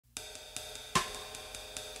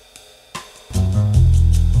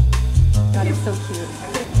You're so cute.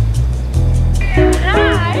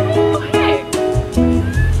 Hi. Oh, hey.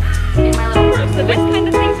 In my little room. So this kind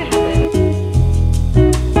of thing to happen.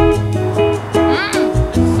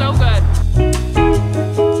 It's so good.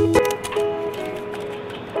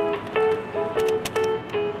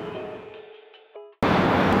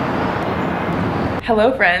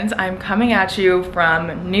 Hello friends, I'm coming at you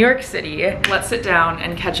from New York City. Let's sit down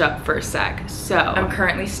and catch up for a sec. So I'm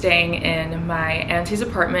currently staying in my auntie's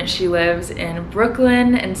apartment. She lives in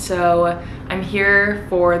Brooklyn, and so I'm here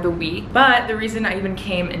for the week. But the reason I even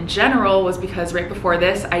came in general was because right before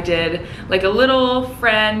this I did like a little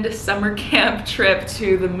friend summer camp trip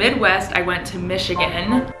to the Midwest. I went to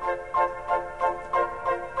Michigan.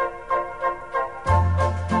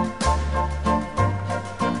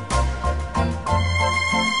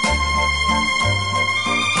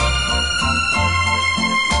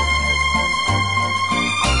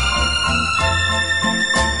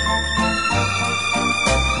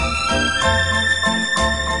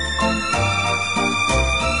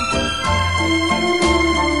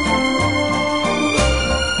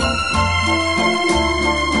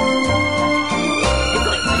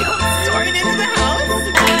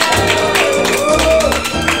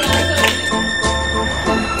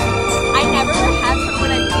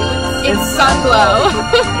 Glow.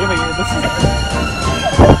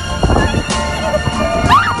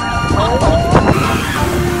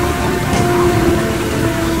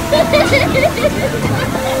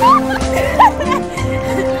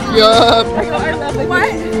 Yup. I love it.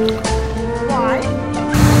 What? Why?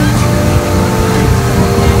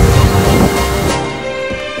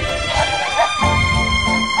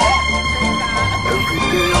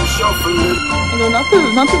 No,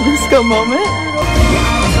 not the disco moment.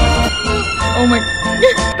 Oh my.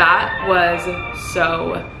 That was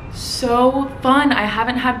so fun. I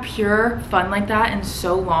haven't had pure fun like that in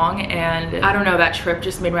so long, and I don't know, that trip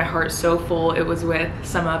just made my heart so full. It was with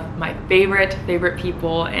some of my favorite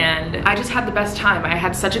people, and I just had the best time. I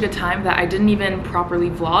had such a good time that I didn't even properly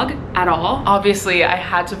vlog at all. Obviously, I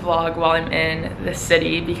had to vlog while I'm in the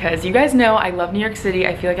city because you guys know I love New York City.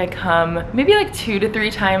 I feel like I come maybe like 2 to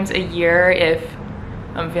 3 times a year if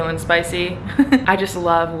I'm feeling spicy. I just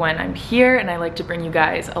love when I'm here, and I like to bring you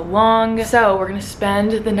guys along. So we're gonna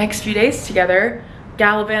spend the next few days together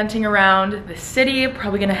gallivanting around the city.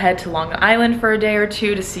 Probably gonna head to Long Island for a day or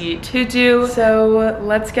two to see Tutu. So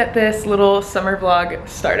let's get this little summer vlog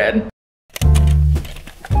started.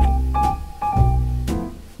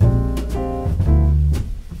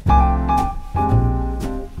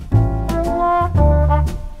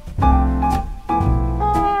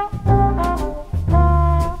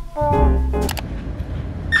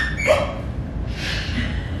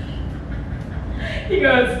 He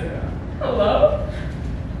goes, hello?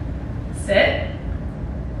 Sit.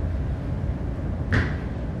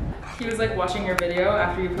 He was like watching your video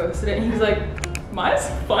after you posted it, and he was like, mine's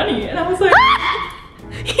funny. And I was like,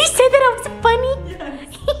 He said that I was funny?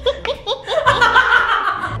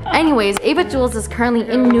 yes. Anyways, Ava Jules is currently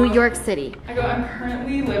in New York City. I go, I'm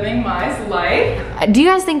currently living my life. Do you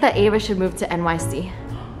guys think that Ava should move to NYC?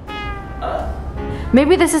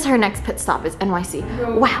 Maybe this is her next pit stop, is NYC.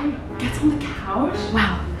 Bro, wow. Gets on the couch.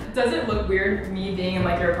 Wow. Does it look weird me being in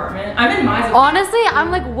like your apartment? I'm in my Honestly, I'm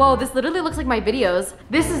like, whoa, this literally looks like my videos.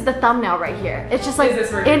 This is the thumbnail right here. It's just like Is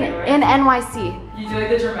this where in you're doing? in NYC. You do like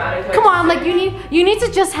the dramatic. Like, Come on, like you need to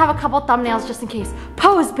just have a couple thumbnails just in case.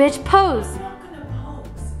 Pose, bitch, pose. I'm not gonna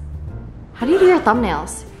pose. How do you do your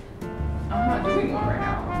thumbnails? I'm not doing one right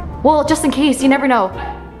now. Well, just in case, you never know.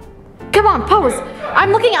 Come on, pose.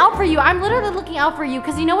 I'm looking out for you. I'm literally looking out for you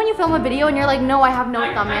because you know when you film a video and you're like, no, I have no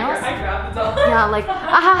thumbnails. I grabbed the thumbnail. Yeah, like,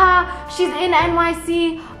 ahaha, she's in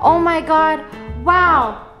NYC. Oh my God,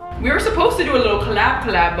 wow. We were supposed to do a little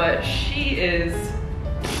collab, but she is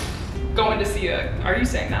going to see are you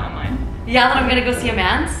saying that online? Yeah, that I'm gonna go see a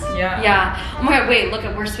man's? Yeah. Yeah. Oh my God, wait, look,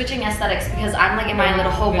 we're switching aesthetics because I'm like in my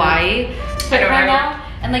little Hawaii fit right now.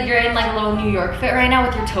 And like you're in like a little New York fit right now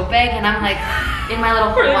with your tote bag, and I'm like in my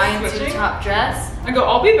little Hawaiian tube top dress. I go,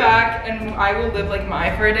 I'll be back and I will live like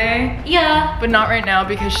Mai for a day. Yeah. But not right now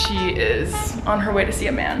because she is on her way to see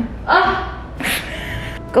a man.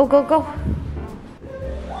 Go, go, go.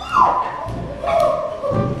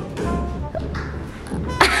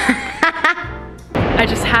 I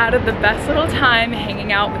just had the best little time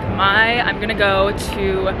hanging out with Mai. I'm gonna go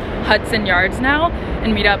to Hudson Yards now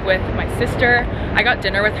and meet up with my sister. I got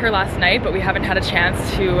dinner with her last night, but we haven't had a chance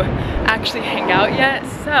to actually hang out yet.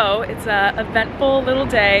 So it's a eventful little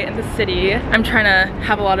day in the city. I'm trying to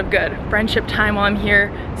have a lot of good friendship time while I'm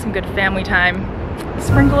here, some good family time,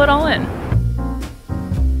 sprinkle it all in.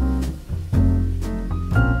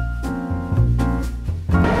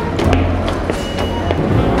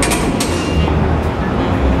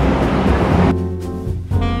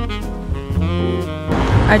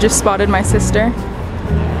 I just spotted my sister.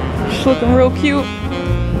 She's looking real cute.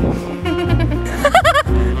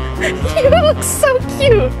 You look so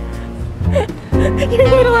cute. Your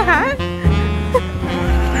little hat.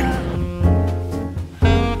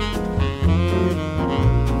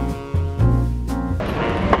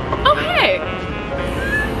 Oh, hey.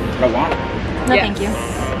 Aloha. No, Yes. thank you.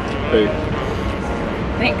 Hey.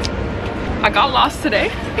 Thanks. I got lost today.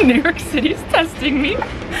 New York City's testing me.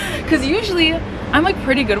 Because usually I'm like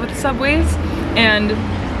pretty good with the subways, and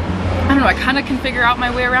I don't know, I kind of can figure out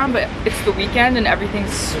my way around, but it's the weekend and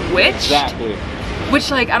everything's switched. Exactly.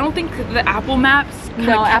 Which, like, I don't think the Apple Maps.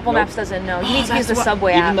 No, Apple Maps doesn't know. You need to use the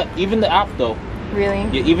subway app. Even the app though. Really?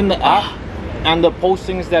 Yeah, even the app and the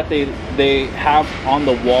postings that they have on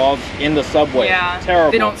the walls in the subway. Yeah,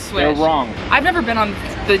 terrible. they don't switch. They're wrong. I've never been on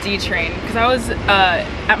the D train because I was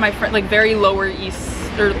at my friend, like very lower east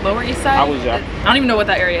side. I was, yeah. I don't even know what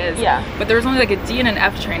that area is. Yeah. But there was only like a D and an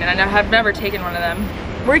F train, and I have never taken one of them.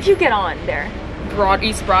 Where'd you get on there?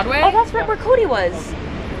 East Broadway. Oh, that's right where Cody was.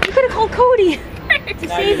 You could have called Cody to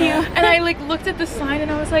save you. And I like looked at the sign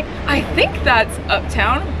and I was like, I think that's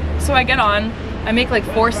Uptown. So I get on, I make like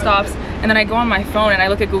 4 stops, and then I go on my phone and I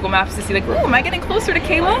look at Google Maps to see like, oh, am I getting closer to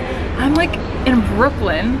Kayla? I'm like in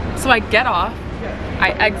Brooklyn. So I get off, I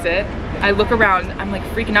exit, I look around, I'm like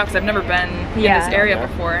freaking out because I've never been in this area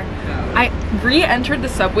before. I re-entered the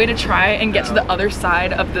subway to try and get to the other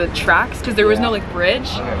side of the tracks because there was no like bridge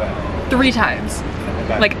 3 times.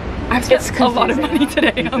 Like, I've spent a lot of money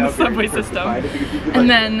today on the subway system. And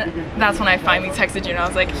then that's when I finally texted you and I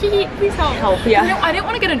was like, hee, please help. Yeah. You know, I didn't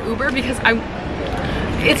want to get an Uber because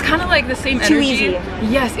it's kind of like the same energy. Too easy.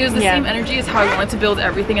 Yes, it was the same energy as how I wanted to build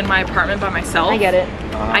everything in my apartment by myself. I get it.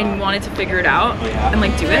 I wanted to figure it out and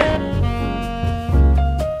like do it.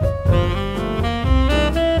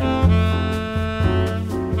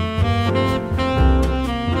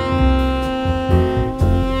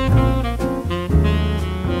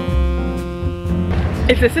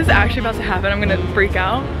 If this is actually about to happen, I'm gonna freak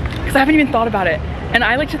out because I haven't even thought about it. And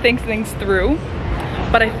I like to think things through,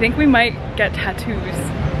 but I think we might get tattoos.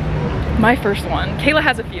 My first one. Kayla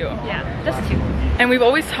has a few. Yeah, just 2. And we've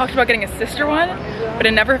always talked about getting a sister one, but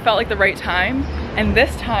it never felt like the right time. And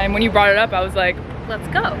this time, when you brought it up, I was like, let's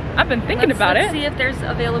go. I've been thinking about it. Let's see if there's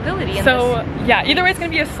availability in So yeah, either way it's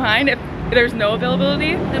gonna be a sign. If there's no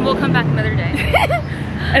availability, then we'll come back another day.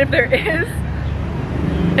 and if there is,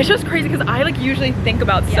 it's just crazy because I like usually think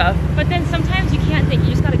about stuff. But then sometimes you can't think,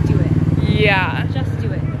 you just gotta do it. Yeah. Just do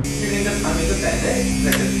it.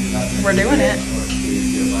 We're doing it.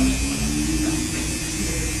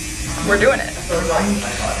 We're doing it.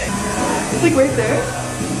 It's like right there.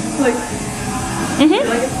 Like,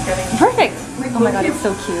 like it's getting Perfect. Oh my god, it's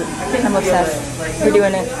so cute. I'm obsessed. We're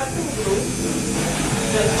doing it.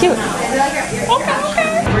 Cute. okay.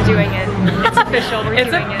 We're doing it. It's official. We're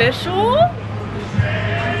doing it. It's official.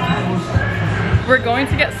 We're going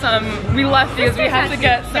to get some, we left because we had to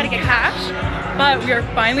get some cash, but we are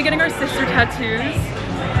finally getting our sister tattoos.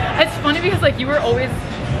 It's funny because like you were always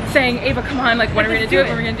saying, Ava, come on, like when are we gonna do it,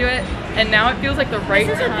 when are we gonna do it? And now it feels like the right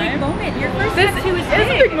time. This is a big moment. Your first tattoo is big.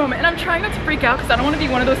 It is a big moment, and I'm trying not to freak out because I don't want to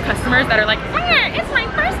be one of those customers that are like, it's my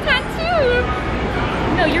first tattoo.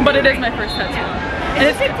 No, you're But it is my first tattoo. And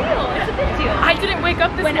it's a big deal. It's a big deal. I didn't wake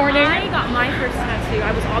up this morning. When I got my first tattoo,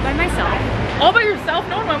 I was all by myself. All by yourself?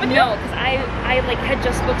 No one went with you? No, because I like had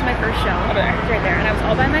just booked my first show. Okay. Right there, and I was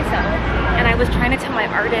all by myself. And I was trying to tell my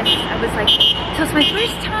artist, I was like, so it's my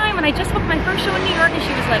first time, and I just booked my first show in New York, and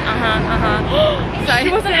she was like, So she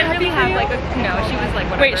wasn't really happy have like no, she was like,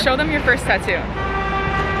 whatever. Wait, show them your first tattoo.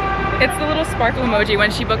 It's the little sparkle emoji when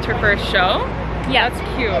she booked her first show. Yeah, that's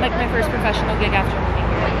cute. Like my first professional gig after moving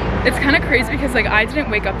here. It's kind of crazy because like I didn't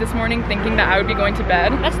wake up this morning thinking that I would be going to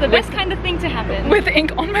bed. That's the best kind of thing to happen. With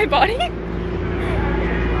ink on my body.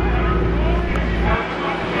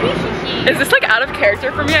 Is this like out of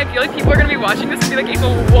character for me? I feel like people are gonna be watching this and be like, Ava,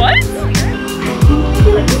 what? I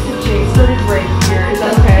feel like this is Jay started right here. Is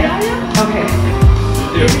that okay? Yeah. Okay.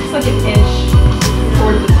 Maybe just like an inch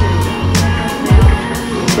towards the city.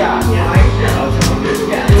 Yeah. Yeah.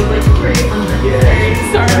 Yeah. It was like right under there.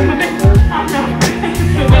 Sorry. I'm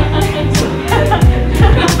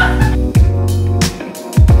not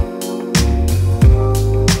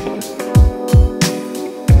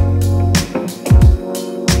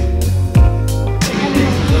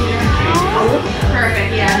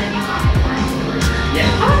Perfect, yeah.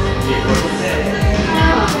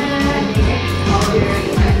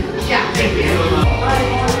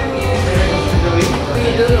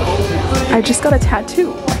 I just got a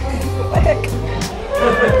tattoo. What the heck?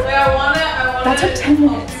 That took 10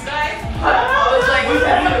 minutes. I was like,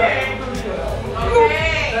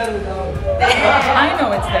 okay.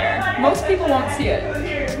 it's there. Most people won't see it.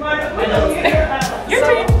 I know it's there. Your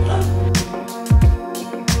turn.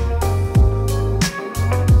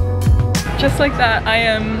 Just like that, I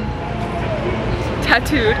am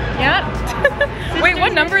tattooed. Yeah. Wait,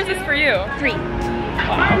 what number is this for you? 3.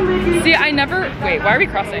 Wow. See, I never, wait, why are we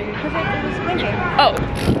crossing? Because it was swinging. Oh.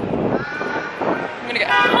 I'm gonna get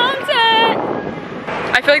haunted.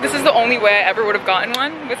 I feel like this is the only way I ever would have gotten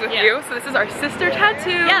one was with you. So this is our sister tattoo.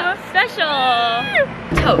 Yeah, special.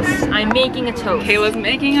 Toast. I'm making a toast. Kayla's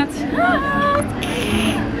making a toast.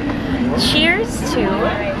 Cheers to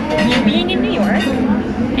me being in New York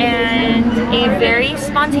and a very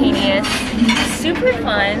spontaneous, super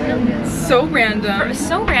fun, So random.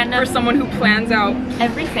 For someone who plans out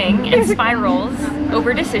everything and spirals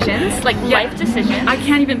over decisions, like life decisions. I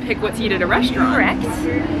can't even pick what to eat at a restaurant. Correct.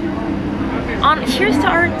 Cheers to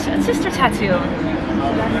our sister tattoo.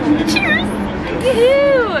 Cheers!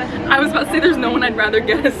 Woohoo! I was about to say there's no one I'd rather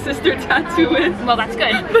get a sister tattoo with. Well, that's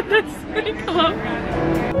good. But that's pretty close.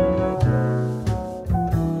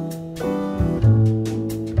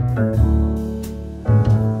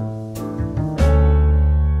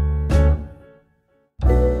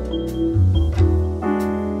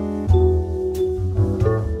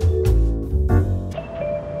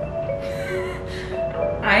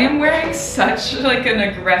 I am wearing such like an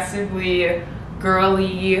aggressively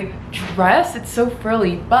girly dress. It's so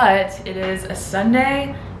frilly, but it is a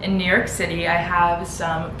Sunday in New York City. I have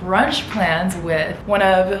some brunch plans with one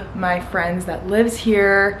of my friends that lives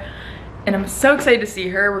here, and I'm so excited to see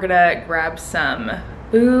her. We're gonna grab some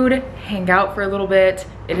food, hang out for a little bit.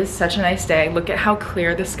 It is such a nice day. Look at how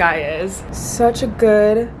clear the sky is. Such a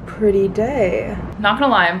good, pretty day. Not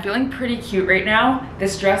gonna lie, I'm feeling pretty cute right now.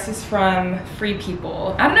 This dress is from Free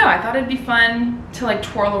People. I don't know, I thought it'd be fun to like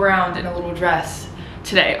twirl around in a little dress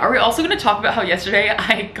today. Are we also gonna talk about how yesterday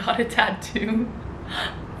I got a tattoo?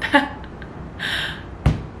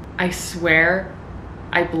 I swear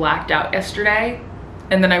I blacked out yesterday,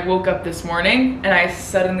 and then I woke up this morning and I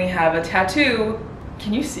suddenly have a tattoo.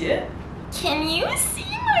 Can you see it? Can you see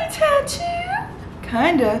my tattoo?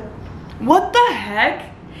 Kinda. What the heck?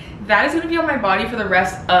 That is gonna be on my body for the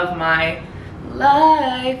rest of my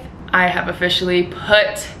life. I have officially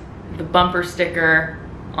put the bumper sticker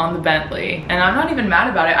on the Bentley, and I'm not even mad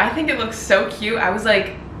about it. I think it looks so cute. I was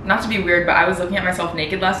like, not to be weird, but I was looking at myself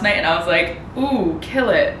naked last night and I was like, ooh, kill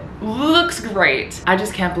it. Looks great. I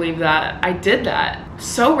just can't believe that I did that.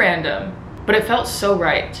 So random, but it felt so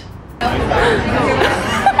right. My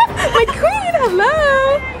queen,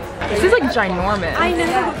 hello! This is like ginormous. I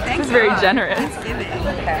know. This is very generous.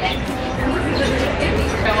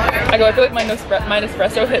 I feel like my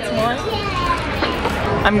espresso hits more.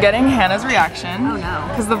 I'm getting Hannah's reaction. Oh no.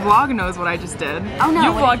 Because the vlog knows what I just did. Oh no.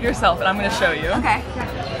 You vlog yourself and I'm gonna show you. Okay.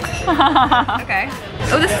 Okay.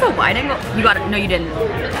 Oh, this is a wide angle. You got it. No, you didn't.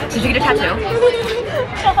 Did you get a tattoo?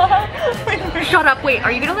 Shut up. Wait,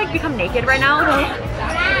 are you gonna like become naked right now?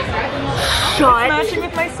 Shut Matching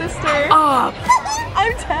with my sister. up.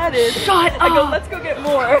 I'm tatted. Shut up. I go, let's go get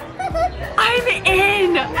more. I'm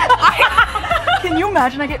in. Can you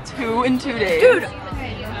imagine I get 2 in 2 days? Dude.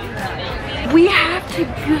 We have to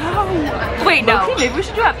go. Wait, no. Okay, maybe we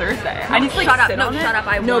should do that Thursday. I need to like shut up. sit No, on shut it. up.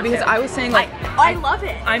 I No, want because to. I was saying like I love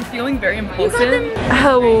it. I'm feeling very impulsive.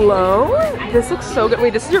 Hello? This looks so good.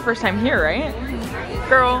 Wait, this is your first time here, right?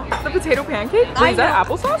 Girl, the potato pancake? Wait, is that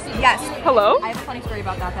applesauce? Yes. Hello? I have a funny story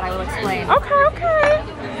about that I will explain. Okay, okay.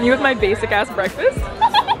 You with my basic ass breakfast?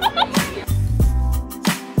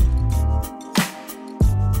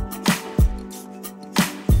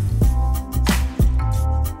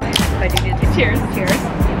 Cheers. Cheers.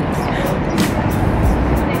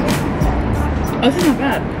 Oh, this is not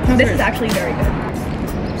bad. This is actually very good.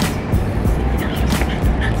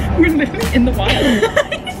 We're literally in the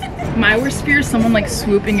wild. My worst fear is someone like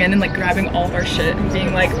swooping in and like grabbing all of our shit and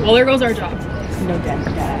being like, well, there goes our job. No dead.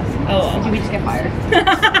 Oh, well. Did we just get fired?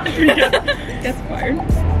 Gets fired.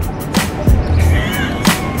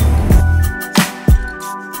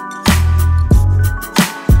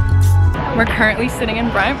 We're currently sitting in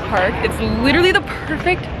Bryant Park. It's literally the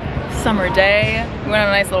perfect summer day. We went on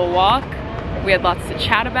a nice little walk. We had lots to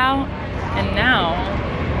chat about. And now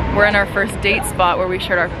we're in our first date spot where we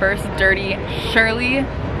shared our first dirty Shirley.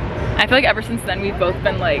 I feel like ever since then we've both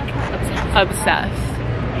been like obsessed.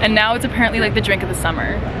 And now it's apparently like the drink of the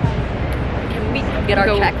summer. Can we get our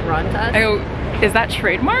check run to us? I go, is that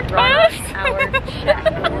trademarked by us? Our check.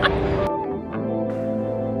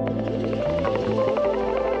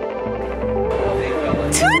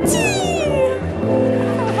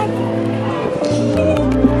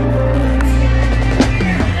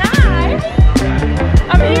 Hi!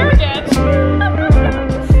 I'm here again.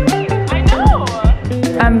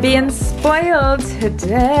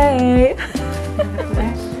 today.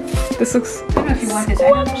 This looks I don't know if you want this.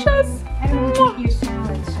 scrumptious. I don't know if you use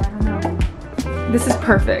salad, so I don't know. This is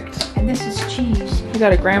perfect. And this is cheese. You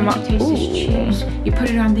got a grandma. You taste this cheese. You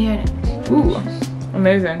put it on there. Ooh,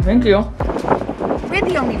 amazing. Thank you. We're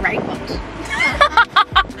the only right ones.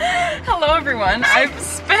 Hello everyone. I've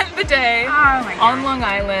spent the day on Long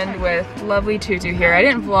Island with lovely Tutu here. I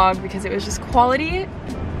didn't vlog because it was just quality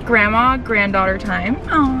grandma, granddaughter time.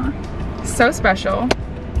 Aww. So special.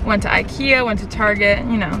 Went to IKEA, went to Target,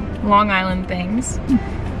 you know, Long Island things.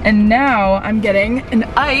 And now I'm getting an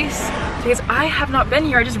ice because I have not been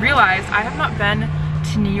here. I just realized I have not been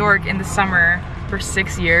to New York in the summer for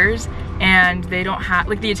 6 years, and they don't have,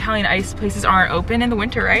 like, the Italian ice places aren't open in the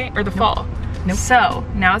winter, right? Or the fall. Nope. So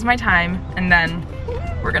now's my time, and then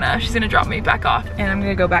she's gonna drop me back off and I'm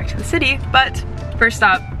gonna go back to the city. But first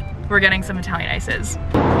stop, we're getting some Italian ices.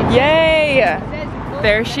 Yay!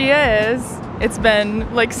 There she is. It's been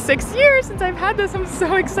like 6 years since I've had this. I'm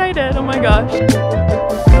so excited, oh my gosh.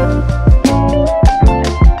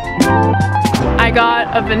 I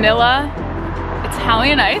got a vanilla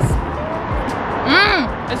Italian ice.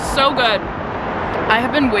 It's so good. I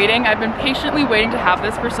have been waiting, I've been patiently waiting to have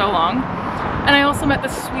this for so long. And I also met the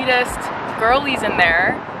sweetest girlies in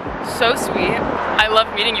there. So sweet. I love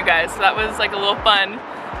meeting you guys, so that was like a little fun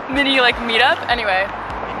mini like meetup. Anyway,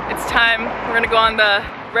 it's time. We're gonna go on the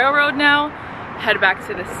railroad now, head back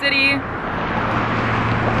to the city.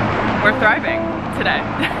 We're thriving today.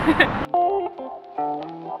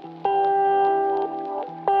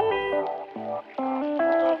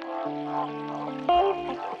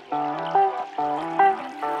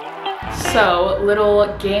 So, little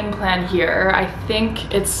game plan here. I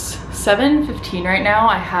think it's 7:15 right now.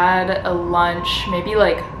 I had a lunch maybe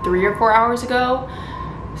like 3 or 4 hours ago.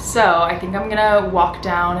 So I think I'm gonna walk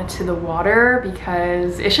down to the water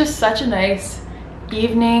because it's just such a nice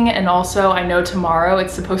evening, and also I know tomorrow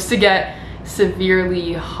it's supposed to get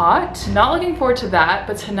severely hot. Not looking forward to that,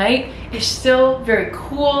 but tonight it's still very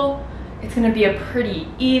cool. It's gonna be a pretty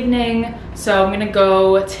evening. So I'm gonna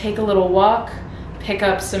go take a little walk, pick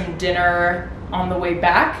up some dinner on the way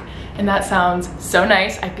back, and that sounds so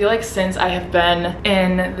nice. I feel like since I have been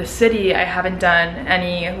in the city, I haven't done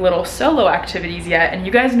any little solo activities yet, and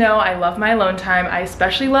you guys know I love my alone time. I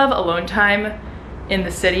especially love alone time in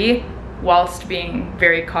the city, whilst being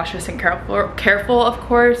very cautious and careful of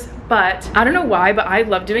course, but I don't know why, but I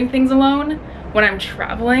love doing things alone. When I'm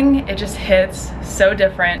traveling, it just hits so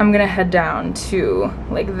different. I'm gonna head down to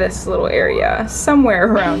like this little area, somewhere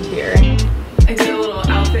around here. I did a little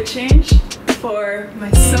outfit change for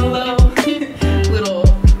my solo little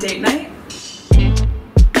date night.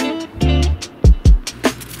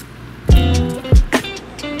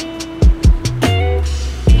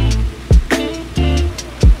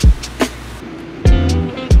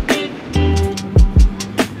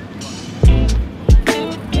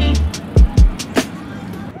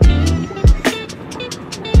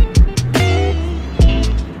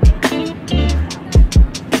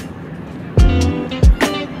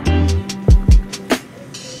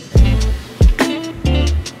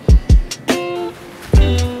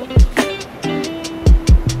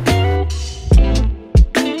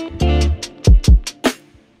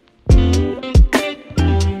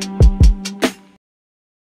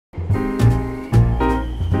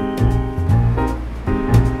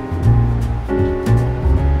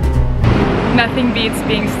 Nothing beats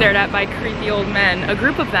being stared at by creepy old men, a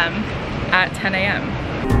group of them, at 10 a.m.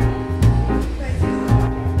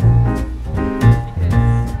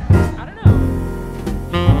 I don't know.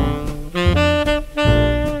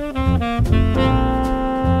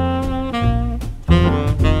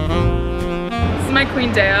 This is my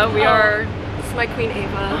Queen Dea. This is my Queen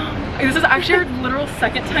Ava. This is actually our literal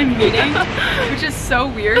second time meeting, which is so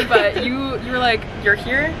weird, but you were like, you're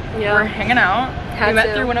here, yeah. We're hanging out. We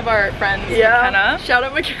met through one of our friends, McKenna. Shout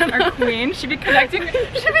out McKenna. Our queen. She'd be connecting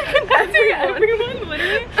everyone,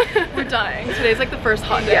 literally. We're dying. Today's like the first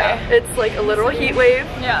hot day. Yeah, it's like a literal heat wave.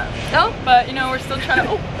 Yeah. Oh, but you know, we're still trying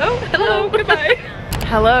to, hello, goodbye.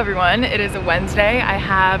 Hello everyone, it is a Wednesday. I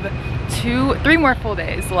have 3 more full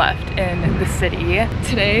days left in the city.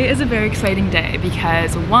 Today is a very exciting day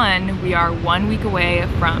because 1, we are 1 week away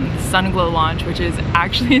from the Sun Glow launch, which is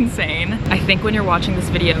actually insane. I think when you're watching this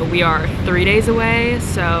video, we are 3 days away,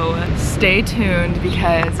 so stay tuned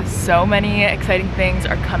because so many exciting things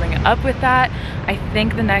are coming up with that. I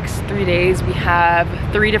think the next 3 days we have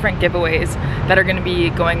 3 different giveaways that are gonna be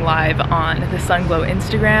going live on the Sun Glow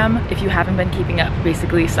Instagram. If you haven't been keeping up,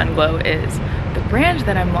 basically Sun Glow is the brand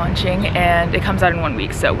that I'm launching, and it comes out in 1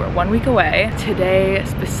 week, so we're 1 week away. Today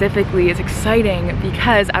specifically is exciting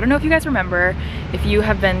because I don't know if you guys remember, if you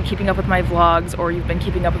have been keeping up with my vlogs or you've been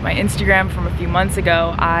keeping up with my Instagram from a few months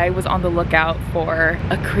ago, I was on the lookout for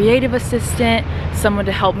a creative assistant, someone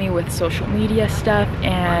to help me with social media stuff,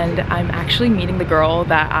 and I'm actually meeting the girl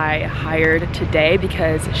that I hired today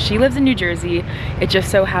because she lives in New Jersey. It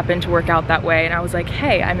just so happened to work out that way, and I was like,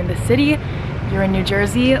 hey, I'm in the city, you're in New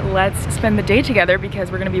Jersey, let's spend the day together because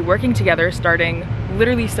we're gonna be working together starting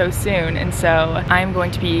literally so soon. And so I'm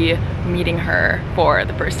going to be meeting her for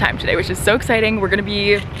the first time today, which is so exciting. We're gonna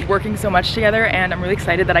be working so much together, and I'm really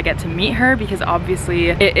excited that I get to meet her because obviously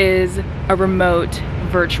it is a remote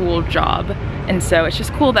virtual job. And so it's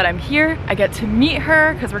just cool that I'm here. I get to meet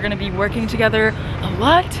her because we're gonna be working together a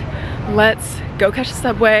lot. Let's go catch the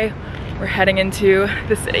subway. We're heading into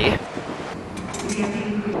the city.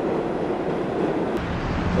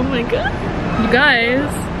 Oh my god. You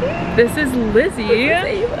guys, this is Lizzie.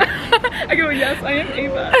 I go, yes, I am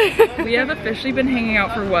Ava. We have officially been hanging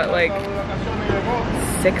out for what, like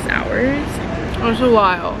 6 hours? It's a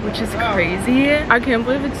while. Which is crazy. I can't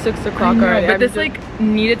believe it's 6 o'clock already. But this like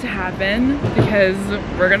needed to happen because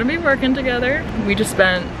we're gonna be working together. We just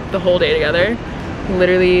spent the whole day together,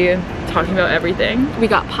 literally talking about everything. We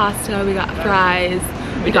got pasta, we got fries,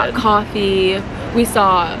 we got coffee. We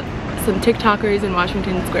saw some TikTokers in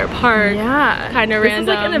Washington Square Park. Yeah. Kind of random.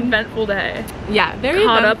 This is like an eventful day. Yeah, very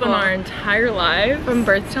caught eventful. up on our entire lives. From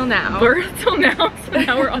birth till now. Birth till now. So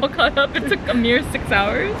now we're all caught up. It took a mere 6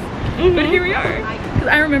 hours. But here we are. Because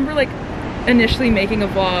I remember like initially making a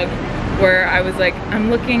vlog where I was like, I'm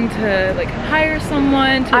looking to like hire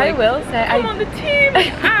someone to like, I will say come on the team.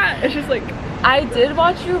 It's just like, I did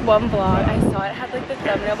watch your one vlog. I saw it had like the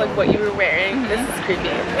thumbnail of like what you were wearing. This is creepy.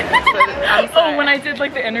 I'm sorry. oh, when I did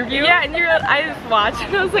like the interview? Yeah, and I just watched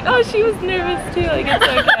and I was like, oh, she was nervous too. Like, it's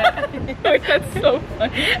okay. Like, that's so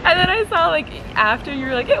funny. And then I saw like after you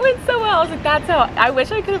were like, it went so well. I was like, that's how, I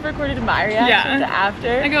wish I could have recorded my reaction to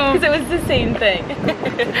after. I go, because it was the same thing.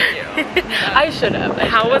 I should have.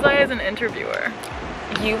 How was I as an interviewer?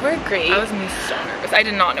 You were great. I was gonna be so nervous. I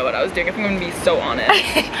did not know what I was doing, if I'm gonna be so honest.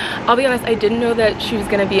 I'll be honest, I didn't know that she was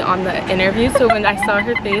gonna be on the interview, so when I saw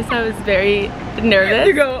her face, I was very nervous.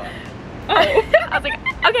 You go, oh. I was like,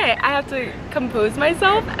 okay, I have to compose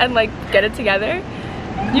myself and like get it together.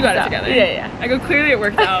 You got it together. Yeah. I go, clearly it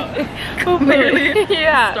worked out. Clearly.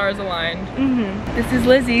 Yeah. Stars aligned. This is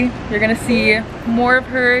Lizzie. You're gonna see more of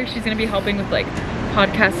her. She's gonna be helping with like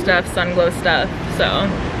podcast stuff, sun glow stuff,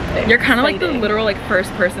 so. You're kind of like the literal like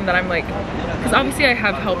first person that I'm like, because obviously I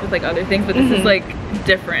have help with like other things, but this is like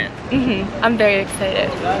different. I'm very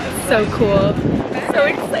excited. So cool. So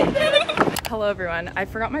excited. Hello everyone. I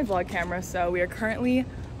forgot my vlog camera, so we are currently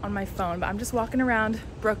on my phone, but I'm just walking around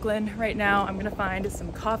Brooklyn right now. I'm gonna find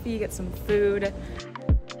some coffee, get some food.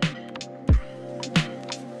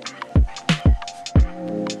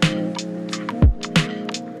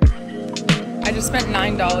 I just spent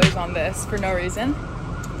 $9 on this for no reason.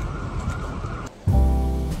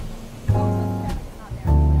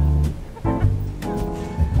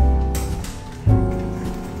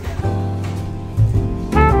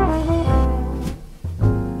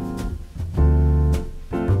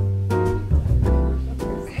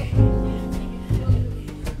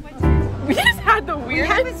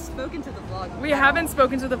 We haven't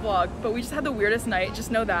spoken to the vlog, but we just had the weirdest night.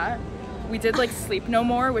 Just know that. We did like Sleep No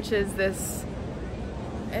More, which is this...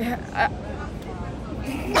 I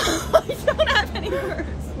don't have any words.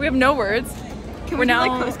 We have no words. Can we do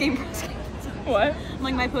like post-game press conference? What?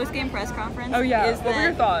 Like my post-game press conference. Oh yeah, is what were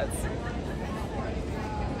your thoughts?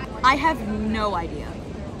 I have no idea.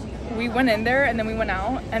 We went in there and then we went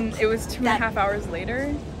out and it was 2.5 hours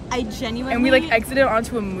later. I genuinely... And we like exited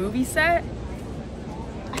onto a movie set.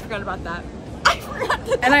 I forgot about that. I forgot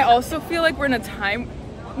that. And I also feel like we're in a time...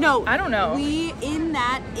 No. I don't know. We, in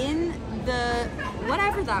the,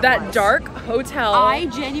 whatever that was. That dark hotel. I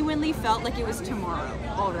genuinely felt like it was tomorrow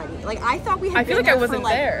already. Like I thought we had I feel been like I there wasn't for,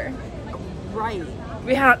 like, there. Right.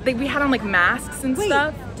 We had on like masks and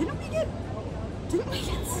stuff. Didn't we get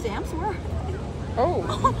stamps? Where? Oh.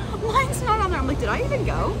 Mine's not on there. I'm like, did I even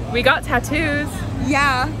go? We got tattoos.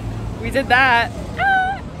 Yeah. We did that.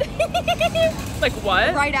 Like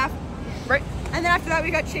what? Right after. Right. And then after that,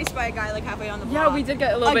 we got chased by a guy like halfway on the block. Yeah, we did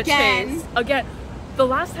get a little bit Again. chased. Again. The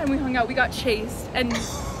last time we hung out, we got chased, and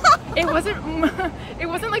it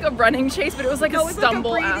wasn't like a running chase, but it was like a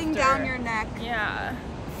stumble like a breathing after. down your neck. Yeah.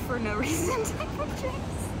 For no reason type of chase.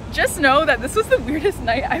 Just know that this was the weirdest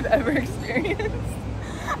night I've ever experienced.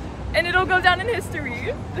 And it'll go down in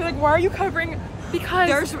history. They're like, why are you covering Because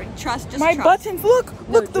There's trust. Just my trust. buttons, look,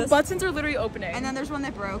 the just- buttons are literally opening. And then there's one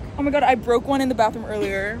that broke. Oh my god, I broke one in the bathroom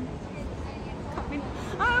earlier.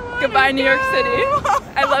 Goodbye, New York City.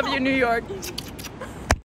 I love you, New York.